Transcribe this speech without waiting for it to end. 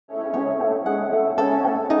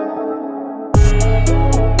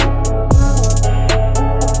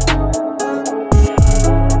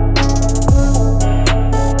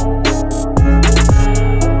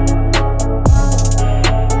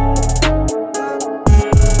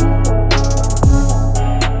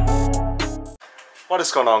What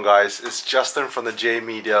is going on, guys? It's Justin from the J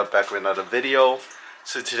Media back with another video.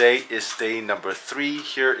 So today is day number 3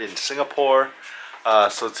 here in Singapore.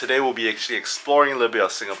 So today we'll be actually exploring a little bit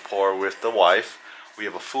of Singapore with the wife. We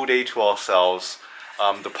have a full day to ourselves.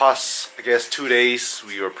 The past, I guess, 2 days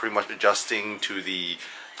we were pretty much adjusting to the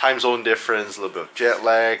time zone difference, a little bit of jet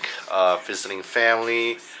lag, visiting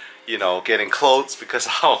family, you know, getting clothes because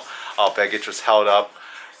our baggage was held up.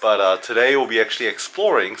 But today we'll be actually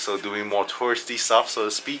exploring, so doing more touristy stuff, so to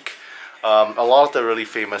speak. A lot of the really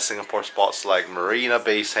famous Singapore spots like Marina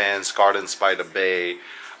Bay Sands, Gardens by the Bay,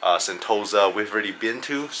 Sentosa, we've already been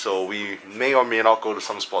to, so we may or may not go to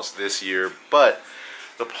some spots this year. But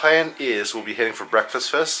the plan is we'll be heading for breakfast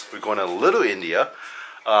first. We're going to Little India,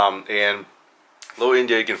 and Little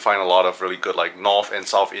India you can find a lot of really good like North and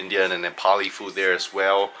South Indian and Nepali food there as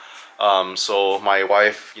well. So my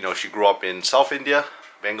wife, you know, she grew up in South India,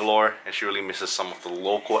 Bangalore, and she really misses some of the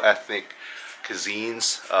local ethnic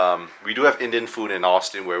cuisines. We do have Indian food in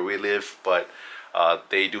Austin where we live, but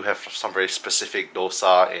they do have some very specific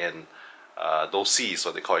dosa and dosis,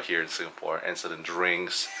 what they call it here in Singapore, and certain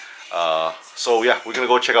drinks. So yeah, we're gonna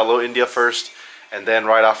go check out Little India first, and then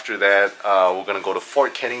right after that we're gonna go to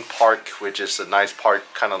Fort Canning Park, which is a nice park,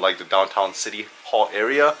 kind of like the downtown city hall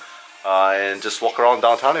area, and just walk around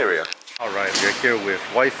downtown area. Alright, we're here with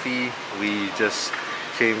wifey. We just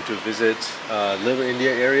came to visit Little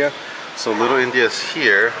India area. So Little India is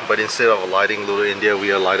here, but instead of alighting Little India,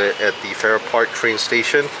 we alighted at the Farrer Park train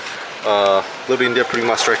station. Little India pretty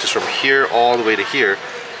much stretches from here all the way to here,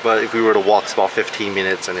 but if we were to walk, it's about 15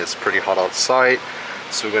 minutes and it's pretty hot outside.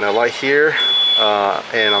 So we're gonna alight here,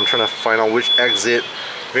 and I'm trying to find out which exit.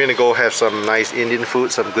 We're gonna go have some nice Indian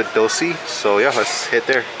food, some good dosi. So yeah, let's head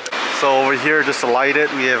there. So over here, just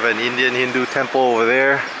alighted, we have an Indian Hindu temple over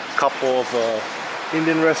there, a couple of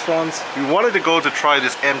Indian restaurants. We wanted to go to try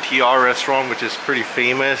this MTR restaurant, which is pretty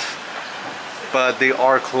famous, but they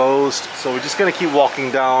are closed. So we're just gonna keep walking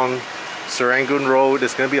down Serangoon Road.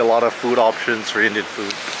 There's gonna be a lot of food options for Indian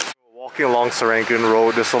food. Walking along Serangoon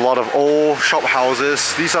Road, there's a lot of old shop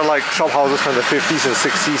houses. These are like shop houses from the 50s and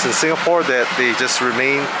 60s in Singapore that they just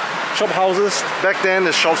remain shop houses. Back then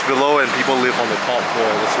there's shops below and people live on the top floor.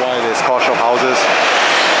 That's why it's called shop houses.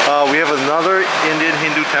 We have another Indian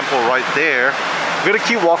Hindu temple right there. We're gonna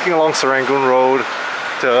keep walking along Serangoon Road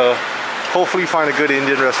to hopefully find a good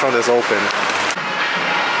Indian restaurant that's open.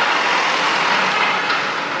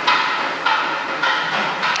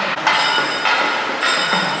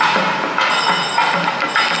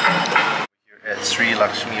 Here at Sri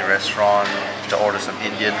Lakshmi restaurant to order some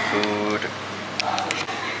Indian food.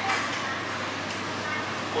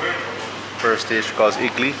 First dish called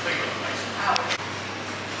idli.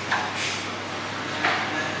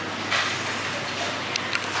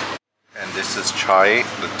 This is chai,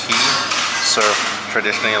 the tea, served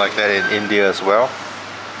traditionally like that in India as well.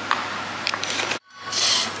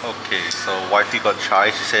 Okay, so wifey got chai,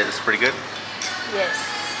 she said it's pretty good? Yes.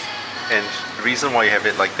 And the reason why you have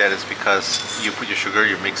it like that is because you put your sugar,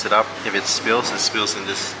 you mix it up. If it spills in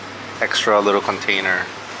this extra little container.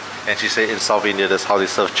 And she said in South India that's how they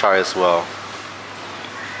serve chai as well.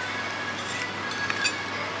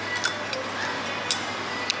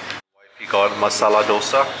 Wifey got masala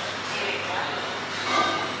dosa.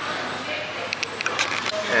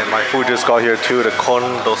 And my food just got here too, the corn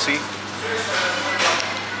dosi.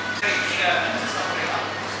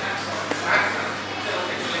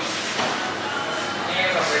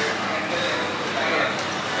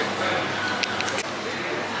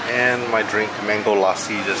 And my drink, mango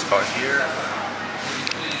lassi, just got here.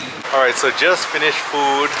 Alright, so just finished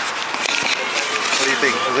food. What do you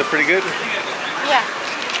think? Is it pretty good? Yeah.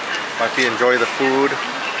 Wifey enjoy the food.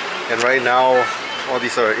 And right now, all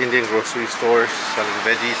these are Indian grocery stores selling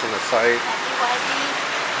veggies on the side.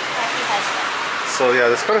 So yeah,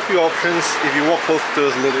 there's quite a few options. If you walk close to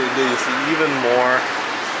Little India, you see even more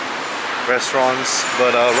restaurants.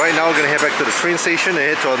 But right now we're gonna head back to the train station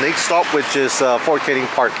and head to our next stop, which is Fort Canning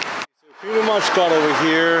Park. So pretty much got over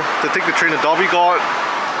here to take the train to Dhoby Ghaut,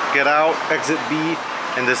 get out, exit B,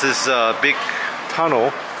 and this is a big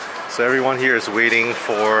tunnel. So everyone here is waiting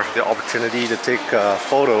for the opportunity to take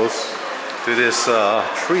photos to this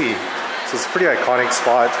tree. So it's a pretty iconic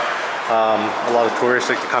spot. A lot of tourists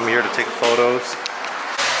like to come here to take photos.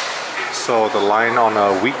 So the line on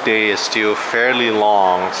a weekday is still fairly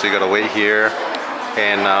long, so you gotta wait here.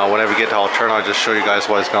 And whenever we get to our turn, I'll just show you guys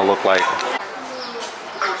what it's gonna look like.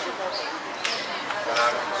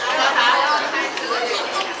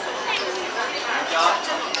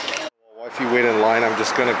 If you wait in line, I'm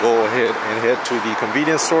just gonna go ahead and head to the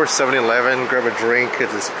convenience store, 7-Eleven, grab a drink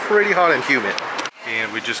because it's pretty hot and humid.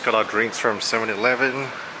 And we just got our drinks from 7-Eleven.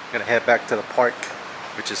 Gonna head back to the park,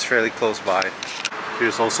 which is fairly close by.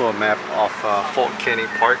 Here's also a map of Fort Canning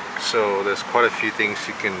Park. So there's quite a few things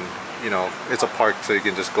you can, it's a park, so you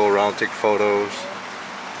can just go around, take photos.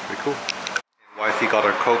 Pretty cool. Wifey got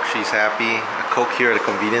her Coke, she's happy. A Coke here at a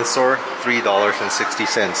convenience store,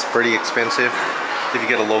 $3.60. Pretty expensive. If you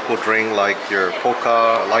get a local drink like your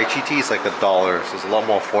Poca lychee tea, it's like $1. So it's a lot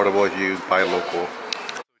more affordable if you buy local.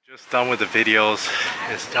 Just done with the videos.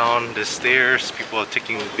 It's down the stairs. People are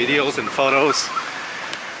taking videos and photos.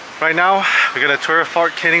 Right now, we're gonna tour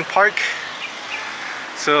Fort Canning Park.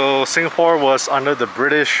 So Singapore was under the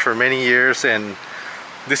British for many years, and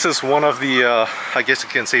this is one of the, I guess you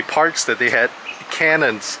can say, parks that they had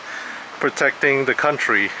cannons protecting the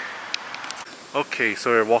country. Okay,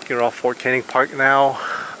 so we're walking around Fort Canning Park now.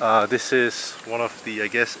 This is one of the, I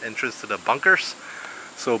guess, entrance to the bunkers.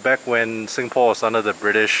 So back when Singapore was under the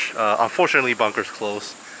British, unfortunately bunkers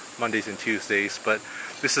closed Mondays and Tuesdays, but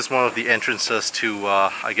this is one of the entrances to,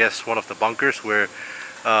 I guess, one of the bunkers where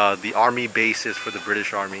the army base is for the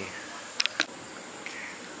British Army.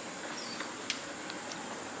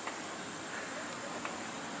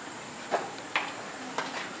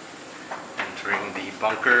 Entering the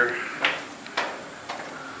bunker.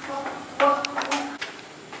 You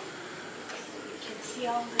can see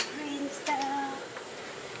all the green stuff.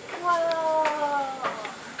 Whoa!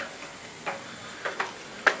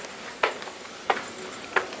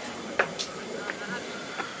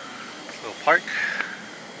 Little park.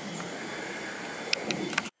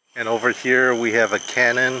 And over here we have a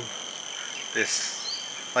cannon.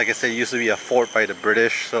 This, like I said, used to be a fort by the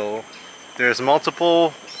British, so there's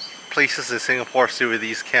multiple places in Singapore still with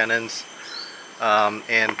these cannons,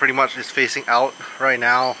 and pretty much it's facing out right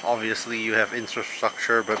now. Obviously you have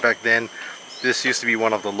infrastructure, but back then this used to be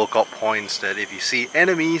one of the lookout points that if you see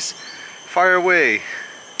enemies, fire away.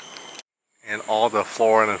 And all the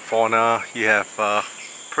flora and fauna, you have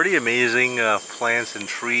pretty amazing plants and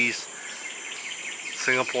trees.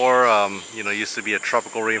 Singapore, used to be a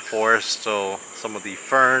tropical rainforest, so some of the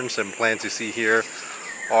ferns and plants you see here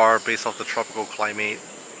are based off the tropical climate.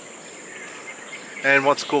 And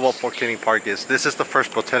what's cool about Fort Canning Park is this is the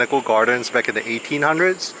first botanical gardens back in the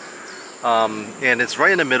 1800s. And it's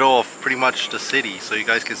right in the middle of pretty much the city, so you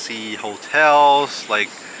guys can see hotels, like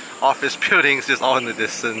office buildings just all in the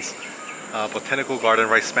distance. Botanical garden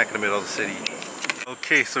right smack in the middle of the city.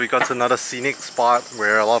 Okay, so we got to another scenic spot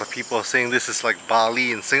where a lot of people are saying this is like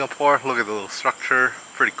Bali in Singapore. Look at the little structure,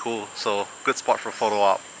 pretty cool. So good spot for photo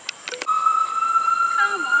op.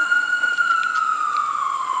 Come on.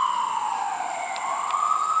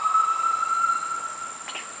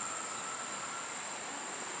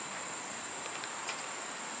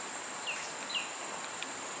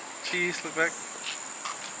 Cheese, look back.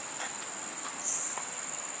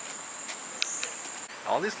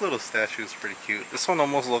 All these little statues are pretty cute. This one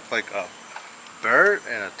almost looked like a bird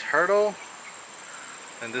and a turtle.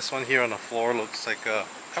 And this one here on the floor looks like a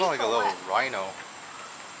kind of like a little rhino.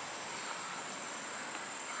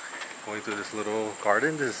 Going through this little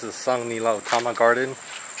garden. This is the Sang Nila Utama garden.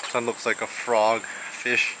 This one looks like a frog,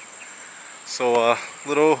 fish. So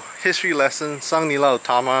little history lesson. Sang Nila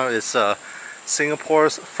Utama is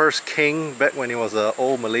Singapore's first king back when it was an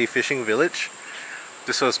old Malay fishing village.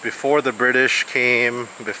 This was before the British came,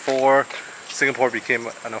 before Singapore became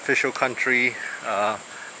an official country.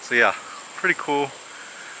 So yeah, pretty cool.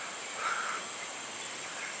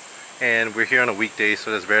 And we're here on a weekday, so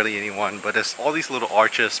there's barely anyone, but there's all these little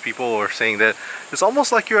arches. People are saying that it's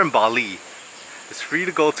almost like you're in Bali. It's free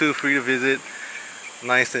to go to, free to visit.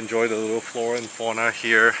 Nice to enjoy the little flora and fauna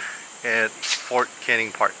here at Fort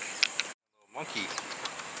Canning Park. Monkey.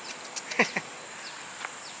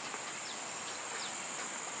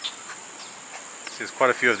 There's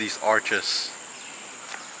quite a few of these arches.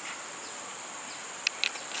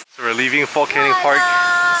 So we're leaving Fort Canning Park.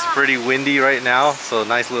 It's pretty windy right now, so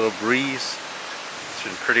nice little breeze. It's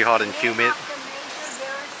been pretty hot and humid.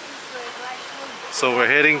 So we're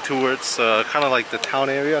heading towards kind of like the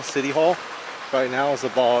town area, City Hall. Right now it's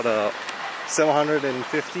about a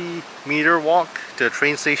 750 meter walk to the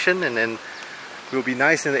train station, and then we'll be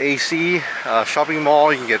nice in the AC. Shopping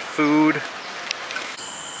mall, you can get food.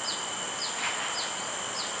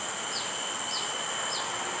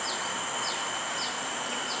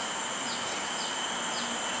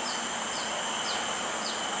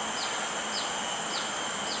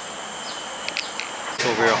 So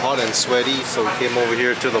we're hot and sweaty, so we came over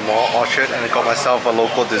here to the mall orchard and I got myself a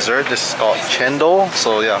local dessert. This is called chendol.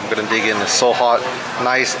 So yeah, I'm gonna dig in. It's so hot.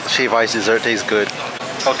 Nice shaved ice dessert, tastes good.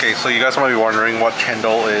 Okay, so you guys might be wondering what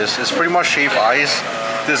chendol is. It's pretty much shaved ice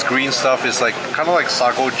this green stuff is like kind of like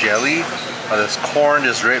sago jelly. There's corn,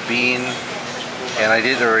 there's red bean, and I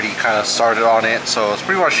did already kind of started on it, so it's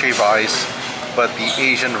pretty much shaved ice, but the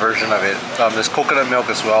Asian version of it. There's coconut milk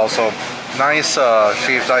as well, so nice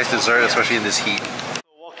shaved ice dessert, especially in this heat.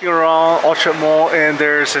 Walking around Orchard Mall, and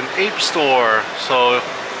there's an ape store. So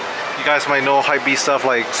you guys might know hypebeast stuff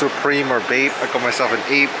like Supreme or Bape. I got myself an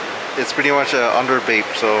ape. It's pretty much under Bape,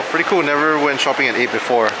 so pretty cool. Never went shopping at ape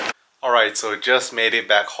before. Alright, so just made it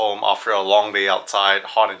back home after a long day outside,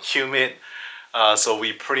 hot and humid. So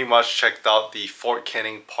we pretty much checked out the Fort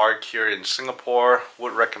Canning Park here in Singapore.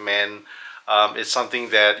 Would recommend. It's something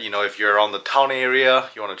that, you know, if you're around the town area,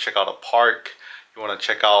 you want to check out a park, you want to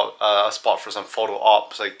check out a spot for some photo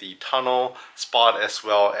ops like the tunnel spot, as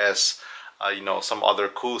well as you know, some other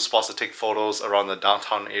cool spots to take photos around the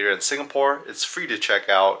downtown area in Singapore. It's free to check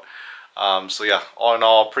out. So yeah, all in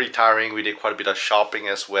all, pretty tiring. We did quite a bit of shopping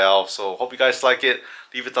as well. So hope you guys like it.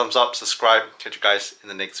 Leave a thumbs up, subscribe. Catch you guys in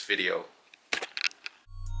the next video.